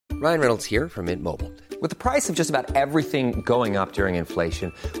Ryan Reynolds here from Mint Mobile. With the price of just about everything going up during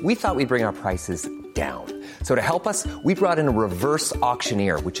inflation, we thought we'd bring our prices down. So to help us, we brought in a reverse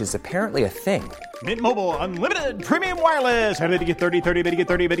auctioneer, which is apparently a thing. Mint Mobile Unlimited Premium Wireless. How to get 30, 30, bit to get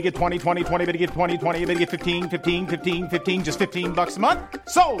 30, bit to get 20, 20, 20, bit to get 20, 20, bit to get 15, 15, 15, 15, just $15 a month?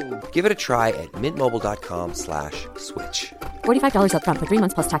 Sold! Give it a try at mintmobile.com/switch. $45 up front for 3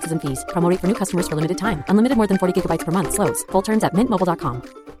 months plus taxes and fees. Promo rate for new customers for limited time. Unlimited more than 40 gigabytes per month. Slows full terms at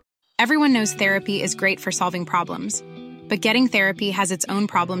mintmobile.com. Everyone knows therapy is great for solving problems. But getting therapy has its own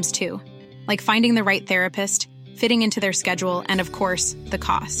problems too. Like finding the right therapist, fitting into their schedule, and of course, the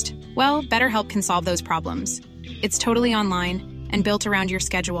cost. Well, BetterHelp can solve those problems. It's totally online and built around your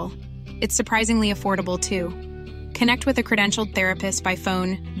schedule. It's surprisingly affordable too. Connect with a credentialed therapist by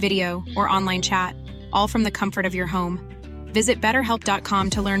phone, video, or online chat, all from the comfort of your home. Visit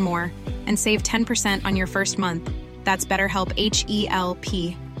BetterHelp.com to learn more and save 10% on your first month. That's BetterHelp,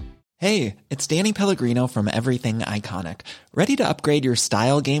 H-E-L-P. Hey, it's Danny Pellegrino from Everything Iconic. Ready to upgrade your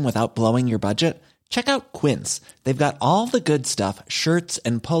style game without blowing your budget? Check out Quince. They've got all the good stuff, shirts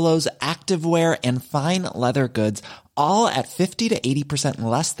and polos, activewear, and fine leather goods, all at 50 to 80%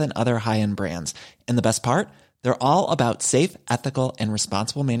 less than other high-end brands. And the best part? They're all about safe, ethical, and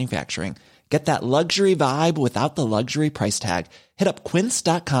responsible manufacturing. Get that luxury vibe without the luxury price tag. Hit up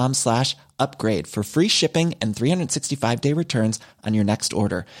quince.com/upgrade for free shipping and 365-day returns on your next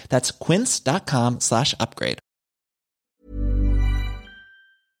order. That's quince.com/upgrade.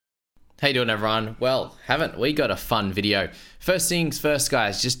 How you doing, everyone? Well, haven't we got a fun video? First things first,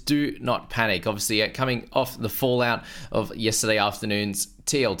 guys, just do not panic. Obviously, coming off the fallout of yesterday afternoon's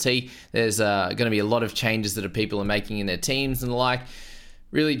TLT, there's going to be a lot of changes that people are making in their teams and the like.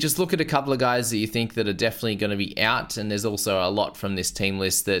 Really, just look at a couple of guys that you think that are definitely going to be out, and there's also a lot from this team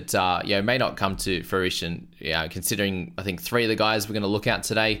list that may not come to fruition. Considering I think 3 of the guys we're going to look at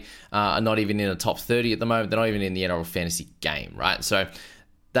today are not even in the top 30 at the moment. They're not even in the NRL fantasy game, right? So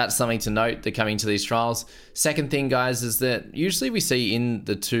that's something to note. They're coming to these trials. Second thing, guys, is that usually we see in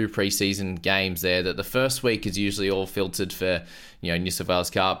the 2 preseason games there that the first week is usually all filtered for New South Wales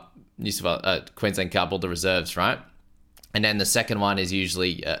Cup, Queensland Cup, all the reserves, right? And then the second one is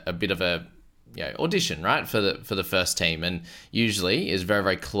usually a bit of a audition, right, for the first team, and usually is very,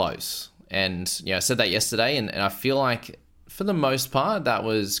 very close. And I said that yesterday, and I feel like for the most part that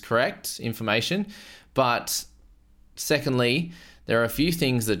was correct information. But secondly, there are a few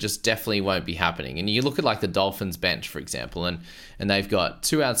things that just definitely won't be happening. And you look at like the Dolphins bench, for example, and they've got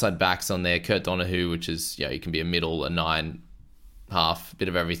 2 outside backs on there, Kurt Donahue, which is you can be a middle, a 9, half, bit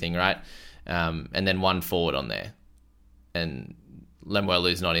of everything, right? And then 1 forward on there. And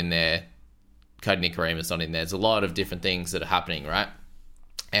Lemuelu's not in there. Cody Nikorema's not in there. There's a lot of different things that are happening, right?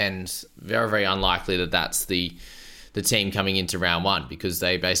 And very, very unlikely that that's the team coming into round 1, because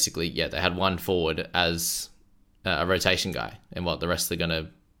they basically, they had 1 forward as a rotation guy. And what the rest are going to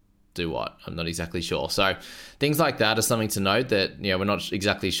do what? I'm not exactly sure. So things like that are something to note, that we're not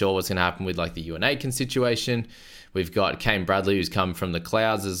exactly sure what's going to happen with like the Euan Aitken situation. We've got Kane Bradley, who's come from the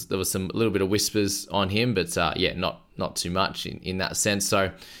clouds. There was a little bit of whispers on him, but not too much in that sense.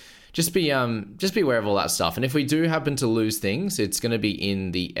 So just be aware of all that stuff. And if we do happen to lose things, it's going to be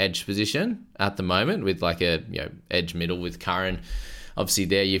in the edge position at the moment, with like a edge middle with Curran. Obviously,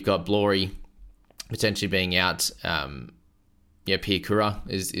 there you've got Blorey potentially being out. Piakura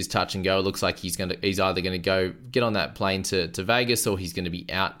is touch and go. It looks like he's either going to go get on that plane to Vegas, or he's going to be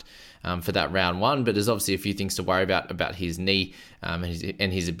out for that round 1. But there's obviously a few things to worry about his knee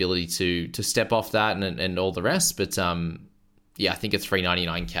and his ability to step off that and all the rest. But I think at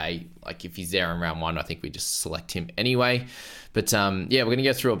 $399K, like if he's there in round 1, I think we just select him anyway. But we're going to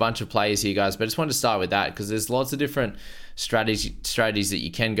go through a bunch of players here, guys. But I just wanted to start with that because there's lots of different strategies that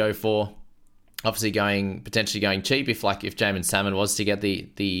you can go for. Obviously, potentially going cheap. If Jamin Salmon was to get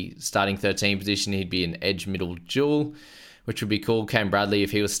the starting 13 position, he'd be an edge middle dual, which would be cool. Kane Bradley, if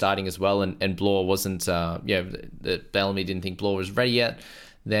he was starting as well, and Blore wasn't, Bellamy didn't think Blore was ready yet,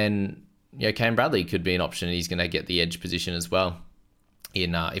 then Kane Bradley could be an option. He's going to get the edge position as well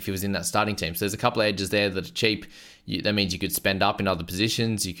if he was in that starting team. So there's a couple of edges there that are cheap. That means you could spend up in other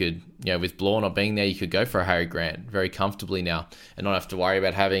positions. You could, with Blore not being there, you could go for a Harry Grant very comfortably now and not have to worry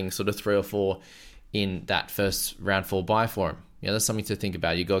about having sort of 3 or 4 in that first round 4 buy for him. That's something to think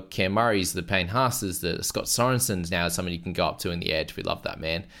about. You got Cam Murray's, the Payne Haas's, the Scott Sorensen's now is someone you can go up to in the edge. We love that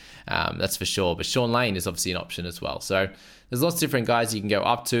man. That's for sure. But Sean Lane is obviously an option as well. So there's lots of different guys you can go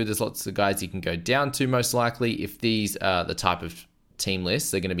up to. There's lots of guys you can go down to, most likely, if these are the type of team lists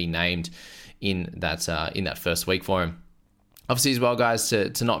they're going to be named in that first week for him. Obviously as well, guys,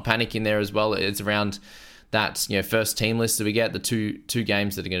 to not panic in there as well. It's around that first team list that we get, the two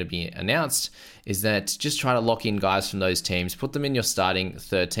games that are going to be announced, is that just try to lock in guys from those teams, put them in your starting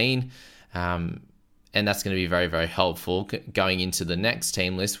 13, and that's going to be very, very helpful going into the next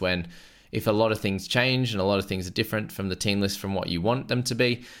team list when, if a lot of things change and a lot of things are different from the team list from what you want them to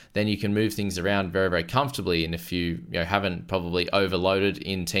be, then you can move things around very, very comfortably. And if you haven't probably overloaded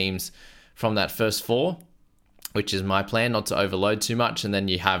in teams from that first 4, which is my plan, not to overload too much, and then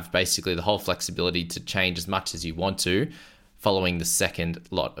you have basically the whole flexibility to change as much as you want to following the second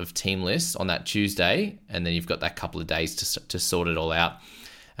lot of team lists on that Tuesday, and then you've got that couple of days to sort it all out,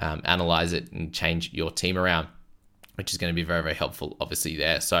 analyze it, and change your team around, which is going to be very, very helpful, obviously,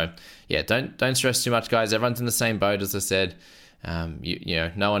 there. So, yeah, don't stress too much, guys. Everyone's in the same boat, as I said.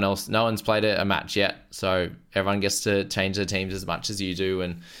 No one's played a match yet, so everyone gets to change their teams as much as you do,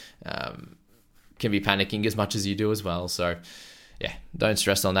 and can be panicking as much as you do as well. So, yeah, don't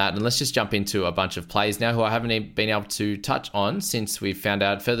stress on that. And let's just jump into a bunch of plays now who I haven't been able to touch on since we've found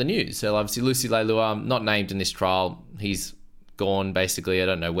out further news. So, obviously, Lucy Leilua, not named in this trial. He's gone, basically. I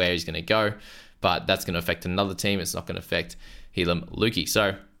don't know where he's going to go, but that's going to affect another team. It's not going to affect Heilum Luki.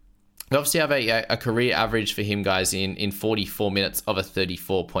 So we obviously have a career average for him, guys, in 44 minutes of a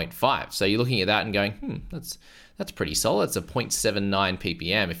 34.5. So you're looking at that and going, that's pretty solid. It's a 0.79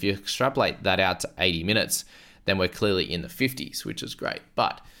 ppm. If you extrapolate that out to 80 minutes, then we're clearly in the 50s, which is great.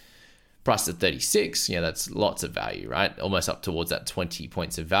 But priced at 36, that's lots of value, right? Almost up towards that 20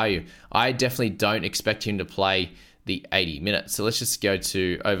 points of value. I definitely don't expect him to play the 80 minutes. So let's just go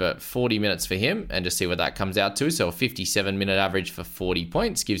to over 40 minutes for him and just see what that comes out to. So a 57-minute average for 40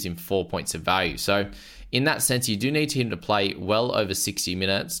 points gives him 4 points of value. So in that sense, you do need him to play well over 60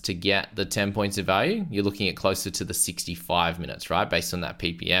 minutes to get the 10 points of value. You're looking at closer to the 65 minutes, right? Based on that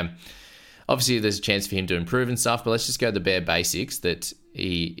PPM. Obviously, there's a chance for him to improve and stuff, but let's just go the bare basics that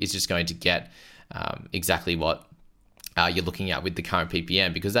he is just going to get exactly what you're looking at with the current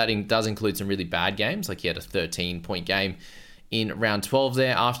PPM, because that does include some really bad games. Like he had a 13-point game in round 12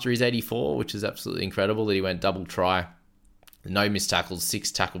 there after his 84, which is absolutely incredible that he went double try. No missed tackles,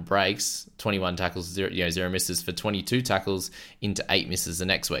 6 tackle breaks, 21 tackles, 0 misses for 22 tackles into 8 misses the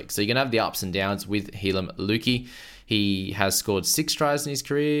next week. So you're going to have the ups and downs with Heilum Luki. He has scored 6 tries in his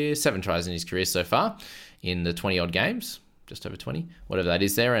career, 7 tries in his career so far in the 20-odd games, just over 20, whatever that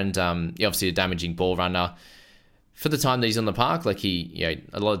is there. And obviously a damaging ball runner. For the time that he's on the park, like a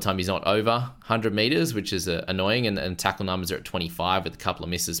lot of the time he's not over 100 meters, which is annoying, and tackle numbers are at 25 with a couple of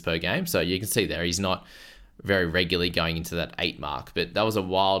misses per game. So you can see there he's not very regularly going into that 8 mark. But that was a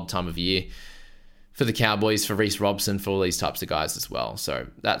wild time of year for the Cowboys, for Reece Robson, for all these types of guys as well. So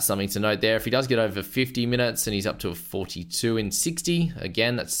that's something to note there. If he does get over 50 minutes and he's up to a 42 in 60,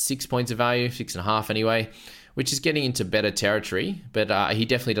 again, that's 6 points of value, 6.5 anyway, which is getting into better territory. But he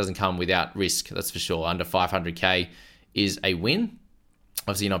definitely doesn't come without risk, that's for sure. Under 500k is a win.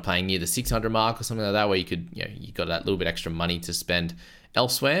 Obviously, you're not playing near the 600 mark or something like that, where you could, you got that little bit extra money to spend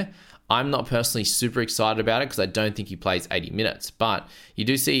elsewhere. I'm not personally super excited about it because I don't think he plays 80 minutes. But you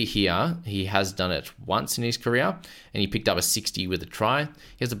do see here, he has done it once in his career, and he picked up a 60 with a try.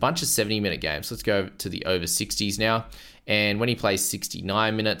 He has a bunch of 70-minute games. Let's go to the over 60s now. And when he plays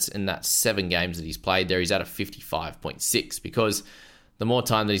 69 minutes in that 7 games that he's played there, he's at a 55.6, because the more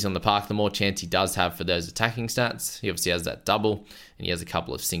time that he's on the park, the more chance he does have for those attacking stats. He obviously has that double, and he has a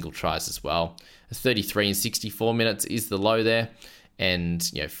couple of single tries as well. A 33 in 64 minutes is the low there,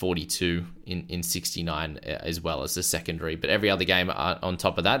 and 42 in 69 as well as the secondary. But every other game on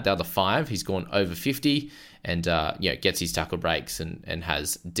top of that, the other 5, he's gone over 50 and gets his tackle breaks and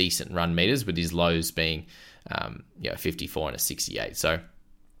has decent run meters, with his lows being 54 and a 68. So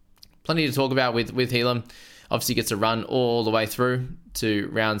plenty to talk about with Heilum. Obviously gets a run all the way through to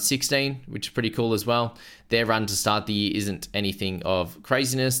round 16, which is pretty cool as well. Their run to start the year isn't anything of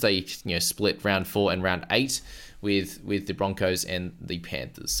craziness. They split round 4 and round 8 with the Broncos and the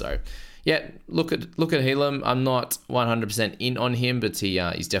Panthers. So yeah, look at Heilum. I'm not 100% in on him, but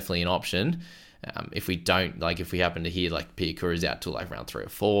he's definitely an option. If we happen to hear like Piakura is out till like round 3 or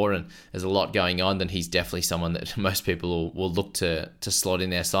 4 and there's a lot going on, then he's definitely someone that most people will look to slot in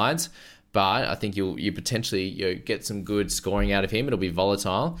their sides. But I think you potentially get some good scoring out of him. It'll be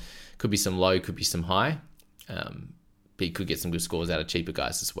volatile. Could be some low, could be some high. But you could get some good scores out of cheaper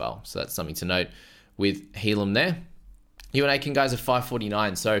guys as well. So that's something to note with Heilum there. Euan Aitken, guys, at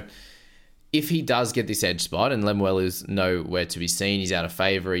 549. So if he does get this edge spot, and Lemuel is nowhere to be seen, he's out of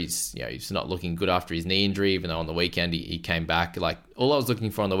favour. He's not looking good after his knee injury, even though on the weekend he came back. Like, all I was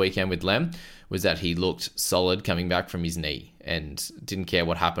looking for on the weekend with Lem was that he looked solid coming back from his knee and didn't care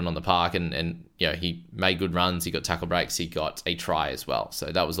what happened on the park. And he made good runs. He got tackle breaks. He got a try as well. So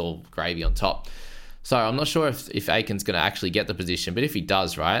that was all gravy on top. So I'm not sure if Aiken's going to actually get the position, but if he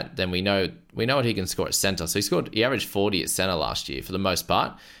does, right, then we know what he can score at centre. So he averaged 40 at centre last year for the most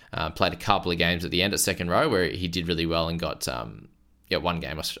part. Played a couple of games at the end at second row where he did really well and got one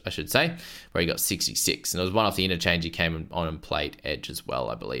game I should say where he got 66, and it was one off the interchange. He came on and played edge as well,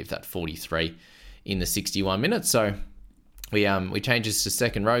 I believe, that 43 in the 61 minutes. So we change this to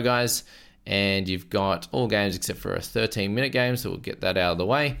second row, guys, and you've got all games except for a 13-minute game, so we'll get that out of the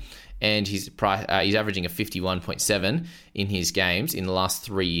way. And he's averaging a 51.7 in his games in the last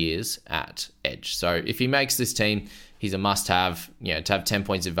 3 years at edge. So if he makes this team, he's a must-have, to have 10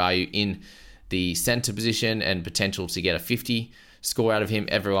 points of value in the centre position and potential to get a 50 score out of him.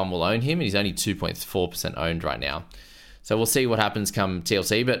 Everyone will own him, and he's only 2.4% owned right now. So we'll see what happens come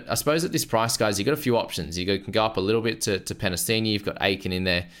TLC. But I suppose at this price, guys, you've got a few options. You can go up a little bit to Penasini. You've got Aiken in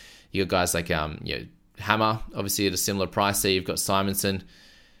there. You've got guys like Hammer, obviously at a similar price there. You've got Simonson,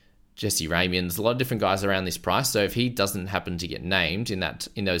 Jesse Ramian. There's a lot of different guys around this price. So if he doesn't happen to get named in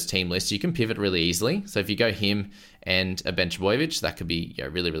those team lists, you can pivot really easily. So if you go him and a bench Boyovich, that could be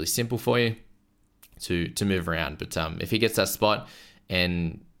really, really simple for you to move around. But if he gets that spot,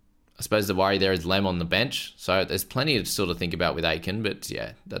 and I suppose the worry there is Lem on the bench. So there's plenty to sort of think about with Aiken. But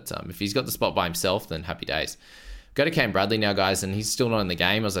yeah, that's if he's got the spot by himself, then happy days. Go to Cam Bradley now, guys, and he's still not in the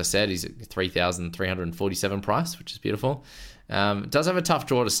game. As I said, he's at 3,347 price, which is beautiful. Does have a tough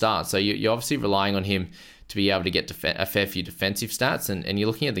draw to start, so you're obviously relying on him to be able to get a fair few defensive stats, and you're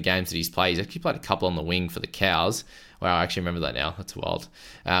looking at the games that he's played. He's actually played a couple on the wing for the Cows. Wow, I actually remember that now. That's wild.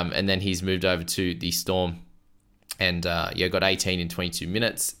 And then he's moved over to the Storm, and got 18 in 22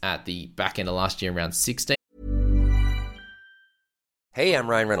 minutes at the back end of last year, around 16. Hey, I'm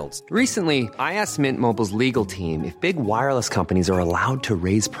Ryan Reynolds. Recently, I asked Mint Mobile's legal team if big wireless companies are allowed to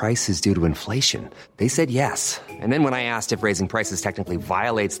raise prices due to inflation. They said yes. And then when I asked if raising prices technically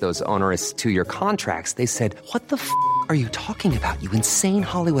violates those onerous 2-year contracts, they said, "What the f*** are you talking about, you insane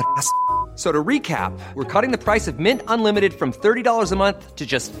Hollywood ass?" So to recap, we're cutting the price of Mint Unlimited from $30 a month to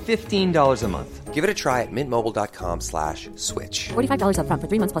just $15 a month. Give it a try at mintmobile.com/switch. $45 up front for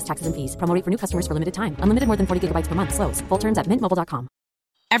 3 months plus taxes and fees. Promo rate for new customers for limited time. Unlimited more than 40 gigabytes per month. Slows full terms at mintmobile.com.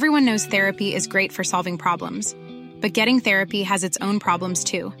 Everyone knows therapy is great for solving problems, but getting therapy has its own problems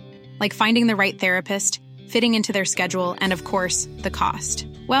too, like finding the right therapist, fitting into their schedule, and of course, the cost.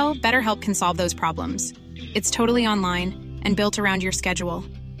 Well, BetterHelp can solve those problems. It's totally online and built around your schedule.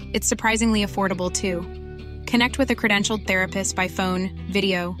 It's surprisingly affordable too. Connect with a credentialed therapist by phone,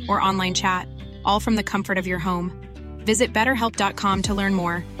 video, or online chat, all from the comfort of your home. Visit BetterHelp.com to learn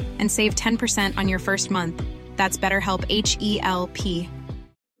more and save 10% on your first month. That's BetterHelp, H-E-L-P.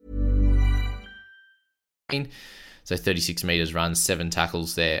 So 36 metres run, 7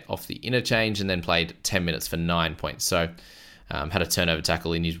 tackles there off the interchange, and then played 10 minutes for 9 points. So had a turnover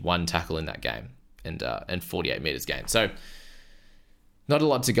tackle in his 1 tackle in that game, and 48 metres gained. So not a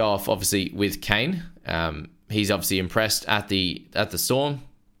lot to go off, obviously, with Kane. He's obviously impressed at the Storm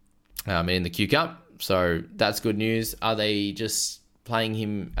and in the Q Cup, so that's good news. Are they just playing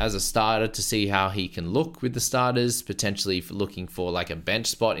him as a starter to see how he can look with the starters, potentially looking for like a bench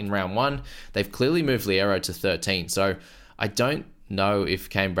spot in round 1? They've clearly moved Liero to 13, so I don't know if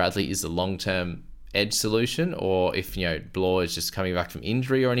Kane Bradley is the long-term edge solution, or if Blore is just coming back from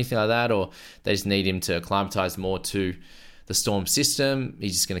injury or anything like that, or they just need him to acclimatise more to the Storm system.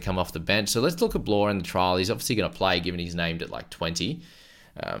 He's just going to come off the bench. So let's look at Blore in the trial. He's obviously going to play, given he's named at like 20.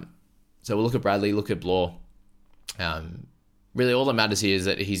 So we'll look at Bradley, look at Blore. Really, all that matters here is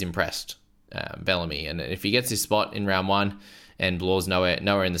that he's impressed, Bellamy. And if he gets his spot in round 1 and Blore's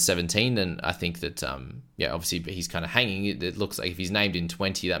nowhere in the 17, then I think that, obviously he's kind of hanging. It looks like if he's named in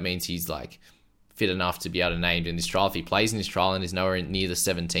 20, that means he's like fit enough to be able to name in this trial. If he plays in this trial and is nowhere near the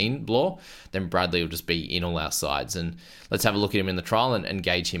 17 Blore, then Bradley will just be in all our sides. And let's have a look at him in the trial and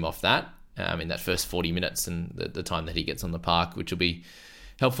gauge him off that in that first 40 minutes and the time that he gets on the park, which will be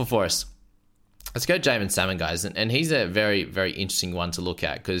helpful for us. Let's go Jaeman Salmon, guys. And he's a very, very interesting one to look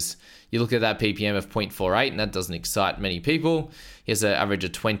at, because you look at that PPM of 0.48, and that doesn't excite many people. He has an average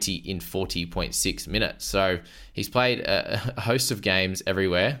of 20 in 40.6 minutes. So he's played a host of games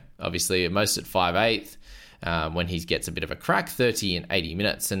everywhere, obviously, most at 5/8. When he gets a bit of a crack, 30 in 80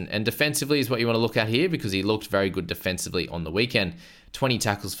 minutes. And defensively is what you want to look at here, because he looked very good defensively on the weekend. 20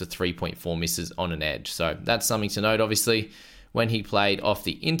 tackles for 3.4 misses on an edge. So that's something to note, obviously. When he played off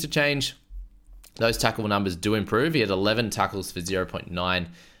the interchange, those tackle numbers do improve. He had 11 tackles for 0.9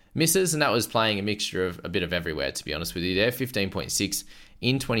 misses, and that was playing a mixture of a bit of everywhere, to be honest with you there. 15.6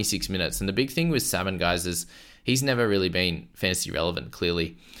 in 26 minutes. And the big thing with Salmon, guys, is he's never really been fantasy relevant,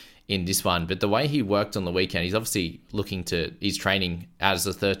 clearly, in this one. But the way he worked on the weekend, he's obviously he's training as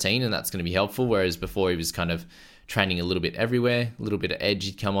a 13, and that's going to be helpful. Whereas before he was kind of training a little bit everywhere, a little bit of edge.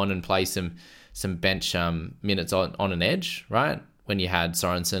 He'd come on and play some bench minutes on an edge, right? When you had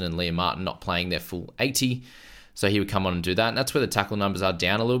Sorensen and Liam Martin not playing their full 80. So he would come on and do that. And that's where the tackle numbers are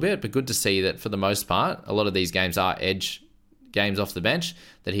down a little bit. But good to see that for the most part, a lot of these games are edge games off the bench,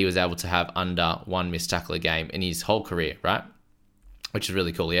 that he was able to have under one missed tackle a game in his whole career, right? Which is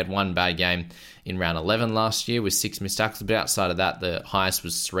really cool. He had one bad game in round 11 last year with 6 missed tackles. But outside of that, the highest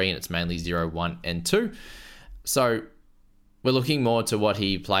was 3, and it's mainly 0, 1, and 2. So we're looking more to what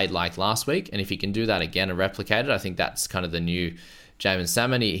he played like last week. And if he can do that again and replicate it, I think that's kind of the new Jaeman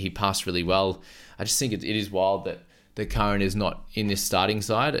Salmon. He passed really well. I just think it is wild that Curran is not in this starting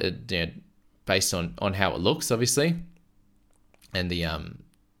side, based on how it looks, obviously, and the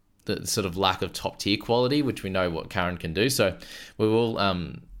sort of lack of top tier quality, which we know what Curran can do. So we will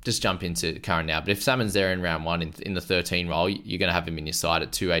just jump into Curran now. But if Salmon's there in round 1 in the 13 role, you're going to have him in your side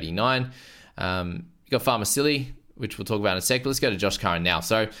at 289. You got Farmasili, which we'll talk about in a sec, but let's go to Josh Curran now.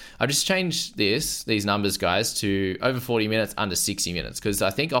 So I just changed these numbers, guys, to over 40 minutes, under 60 minutes, because I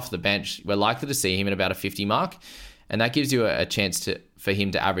think off the bench, we're likely to see him at about a 50 mark, and that gives you a chance for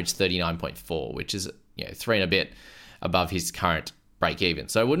him to average 39.4, which is 3 and a bit above his current break even.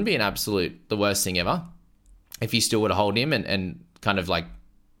 So it wouldn't be the worst thing ever if you still were to hold him and kind of like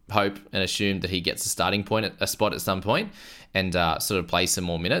hope and assume that he gets a starting point, a spot at some point, and sort of play some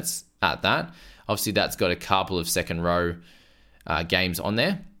more minutes at that. Obviously, that's got a couple of second row games on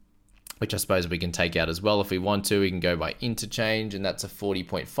there, which I suppose we can take out as well if we want to. We can go by interchange, and that's a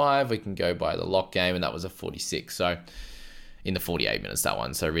 40.5. We can go by the lock game, and that was a 46. So in the 48 minutes, that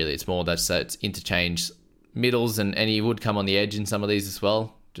one. So really, it's more so it's interchange middles, and he would come on the edge in some of these as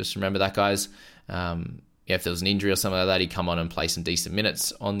well. Just remember that, guys. If there was an injury or something like that, he'd come on and play some decent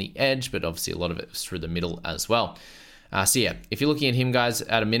minutes on the edge, but obviously a lot of it was through the middle as well. So yeah, if you're looking at him, guys,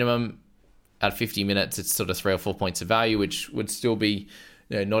 at a minimum, at 50 minutes, it's sort of 3 or 4 points of value, which would still be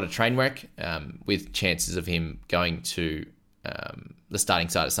not a train wreck, with chances of him going to the starting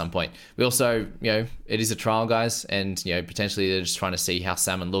side at some point. We also, it is a trial, guys, and potentially they're just trying to see how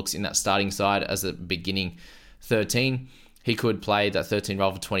Salmon looks in that starting side as a beginning 13. He could play that 13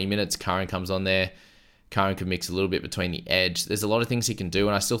 role for 20 minutes. Curran comes on there. Curran could mix a little bit between the edge. There's a lot of things he can do,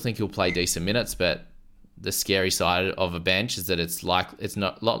 and I still think he'll play decent minutes, but the scary side of a bench is that it's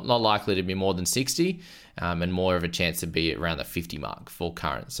not likely to be more than 60, and more of a chance to be around the 50 mark for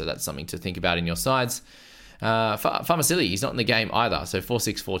Curran. So that's something to think about in your sides. Farmasili, he's not in the game either. So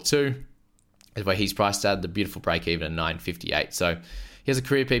 4.642 is where he's priced at, the beautiful break even at 9.58. So he has a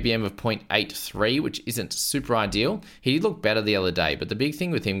career PPM of 0.83, which isn't super ideal. He did look better the other day, but the big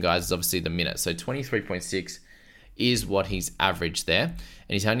thing with him, guys, is obviously the minutes. So 23.6 is what he's averaged there, and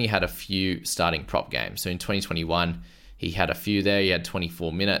he's only had a few starting prop games. So in 2021, he had a few there. He had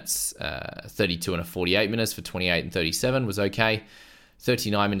 24 minutes, 32 and a 48 minutes for 28 and 37 was okay.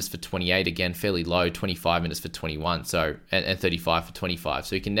 39 minutes for 28, again, fairly low. 25 minutes for 21, so and 35 for 25.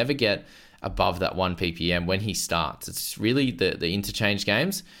 So he can never get above that 1 ppm when he starts. It's really the interchange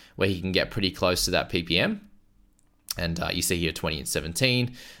games where he can get pretty close to that ppm. And you see here 20 and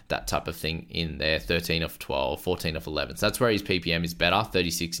 17, that type of thing in there, 13 of 12, 14 of 11. So that's where his PPM is better,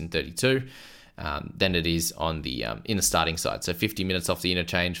 36 and 32, than it is on the in the starting side. So 50 minutes off the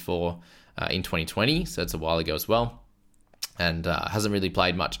interchange for in 2020, so that's a while ago as well. And hasn't really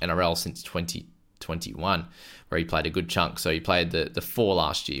played much NRL since 2021, where he played a good chunk. So he played the 4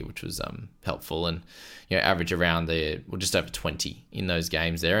 last year, which was helpful, and average around just over 20 in those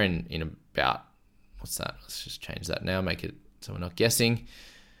games there, in about, what's that? Let's just change that now, make it so we're not guessing.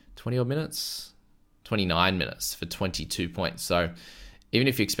 20 odd minutes? 29 minutes for 22 points. So even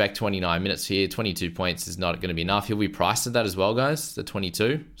if you expect 29 minutes here, 22 points is not going to be enough. He'll be priced at that as well, guys, the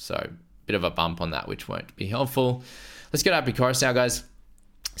 22. So a bit of a bump on that, which won't be helpful. Let's go to Api Chorus now, guys.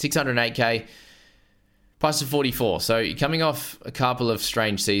 608k, price of 44. So you're coming off a couple of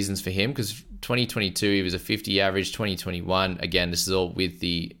strange seasons for him, because 2022 he was a 50 average. 2021, again, this is all with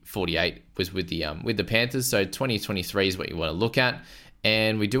the 48, was with the Panthers. So 2023 is what you want to look at,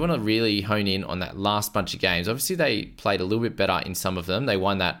 and we do want to really hone in on that last bunch of games. Obviously, they played a little bit better in some of them. They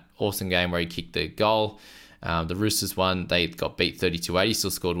won that awesome game where he kicked the goal. The Roosters won. They got beat 32-80. He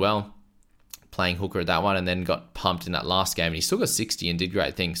still scored well, playing hooker at that one, and then got pumped in that last game, and he still got 60 and did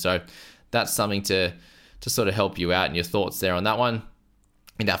great things. So that's something to sort of help you out in your thoughts there on that one.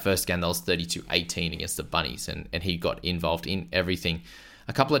 In that first game, that was 32-18 against the Bunnies, and he got involved in everything.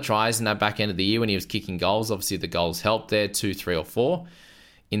 A couple of tries in that back end of the year when he was kicking goals. Obviously, the goals helped there, 2, 3, or 4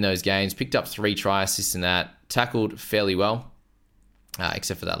 in those games. Picked up 3 try assists in that. Tackled fairly well.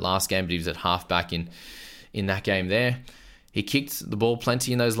 except for that last game, but he was at halfback in that game there. He kicked the ball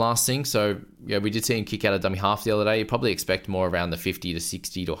plenty in those last things, so yeah, we did see him kick out a dummy half the other day. You probably expect more around the 50 to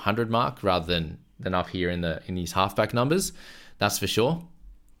 60 to 100 mark rather than up here in these halfback numbers. That's for sure.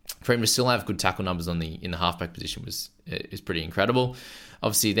 For him to still have good tackle numbers in the halfback position is pretty incredible.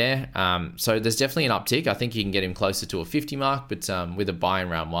 Obviously there, so there's definitely an uptick. I think you can get him closer to a 50 mark, but with a buy in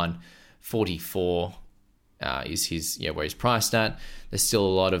round 1, 44 is his where he's priced at. There's still a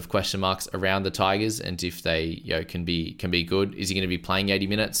lot of question marks around the Tigers and if they can be good. Is he going to be playing 80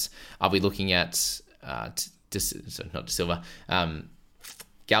 minutes? Are we looking at not De Silva,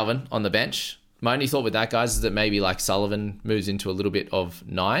 Galvin on the bench? My only thought with that, guys, is that maybe like Sullivan moves into a little bit of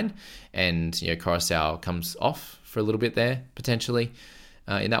 9 and Coruscant comes off for a little bit there potentially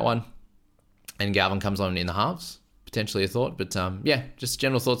in that one, and Galvin comes on in the halves. Potentially a thought, but just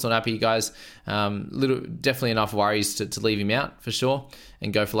general thoughts on Appy, guys. Definitely enough worries to leave him out for sure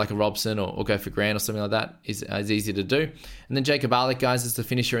and go for like a Robson or go for Grant or something like that is easy to do. And then Jacob Arlick, guys, is the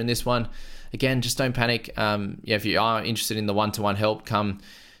finisher in this one. Again, just don't panic. If you are interested in the one-to-one help come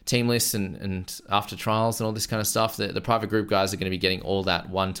team lists and after trials and all this kind of stuff, the private group guys are going to be getting all that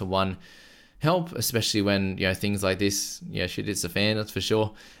one-to-one help, especially when things like this, shit hits the fan, that's for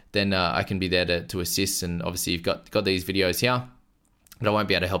sure. Then I can be there to assist. And obviously you've got these videos here, but I won't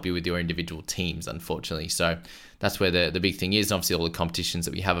be able to help you with your individual teams, unfortunately. So that's where the big thing is. And obviously all the competitions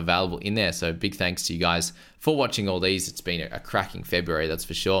that we have available in there. So big thanks to you guys for watching all these. It's been a cracking February, that's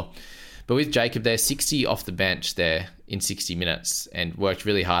for sure. But with Jacob there, 60 off the bench there in 60 minutes and worked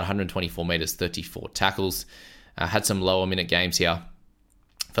really hard, 124 meters, 34 tackles. Had some lower minute games here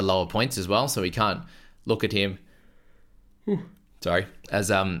for lower points as well. So we can't look at him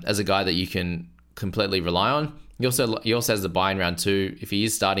as a guy that you can completely rely on. He also has the buy in round 2. If he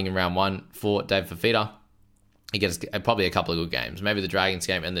is starting in round 1 for Dave Fafita, he gets probably a couple of good games, maybe the Dragons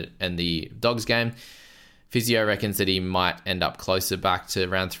game and the Dogs game. Physio reckons that he might end up closer back to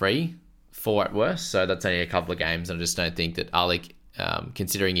round 3, 4 at worst. So that's only a couple of games, and I just don't think that Arlick,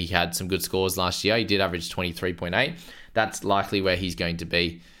 considering he had some good scores last year, he did average 23.8. That's likely where he's going to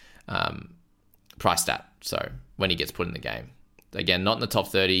be priced at. So when he gets put in the game. Again, not in the top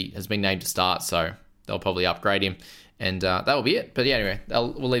 30, has been named to start, so they'll probably upgrade him. And that will be it. But yeah, anyway,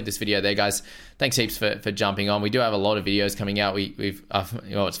 we'll leave this video there, guys. Thanks heaps for jumping on. We do have a lot of videos coming out. We've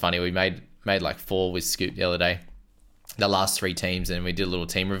it's funny, we made like 4 with Scoot the other day, the last 3 teams, and we did a little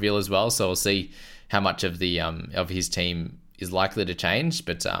team reveal as well. So we'll see how much of the of his team is likely to change.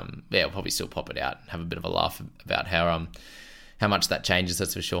 But we'll probably still pop it out and have a bit of a laugh about how much that changes,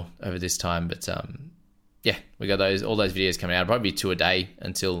 that's for sure, over this time. But we got all those videos coming out. Probably 2 a day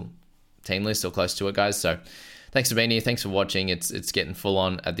until team list or close to it, guys. So thanks for being here. Thanks for watching. It's getting full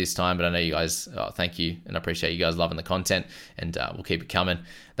on at this time, but I know you guys, thank you, and I appreciate you guys loving the content, and we'll keep it coming.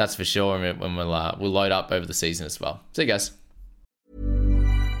 That's for sure, and we'll load up over the season as well. See you guys.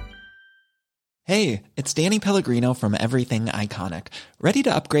 Hey, it's Danny Pellegrino from Everything Iconic. Ready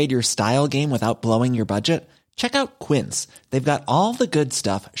to upgrade your style game without blowing your budget? Check out Quince. They've got all the good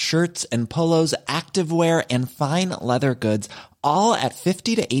stuff, shirts and polos, activewear, and fine leather goods, all at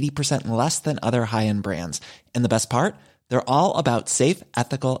 50 to 80% less than other high-end brands. And the best part? They're all about safe,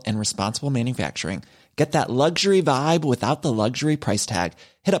 ethical, and responsible manufacturing. Get that luxury vibe without the luxury price tag.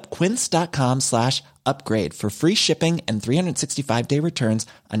 Hit up quince.com/upgrade for free shipping and 365-day returns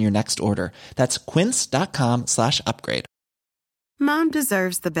on your next order. That's quince.com/upgrade. Mom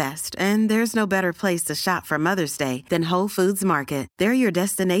deserves the best, and there's no better place to shop for Mother's Day than Whole Foods Market. They're your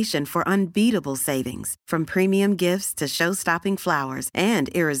destination for unbeatable savings, from premium gifts to show-stopping flowers and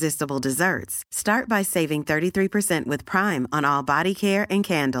irresistible desserts. Start by saving 33% with Prime on all body care and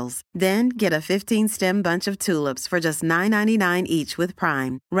candles. Then get a 15-stem bunch of tulips for just $9.99 each with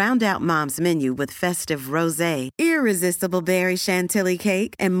Prime. Round out Mom's menu with festive rosé, irresistible berry chantilly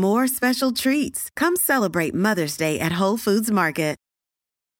cake, and more special treats. Come celebrate Mother's Day at Whole Foods Market.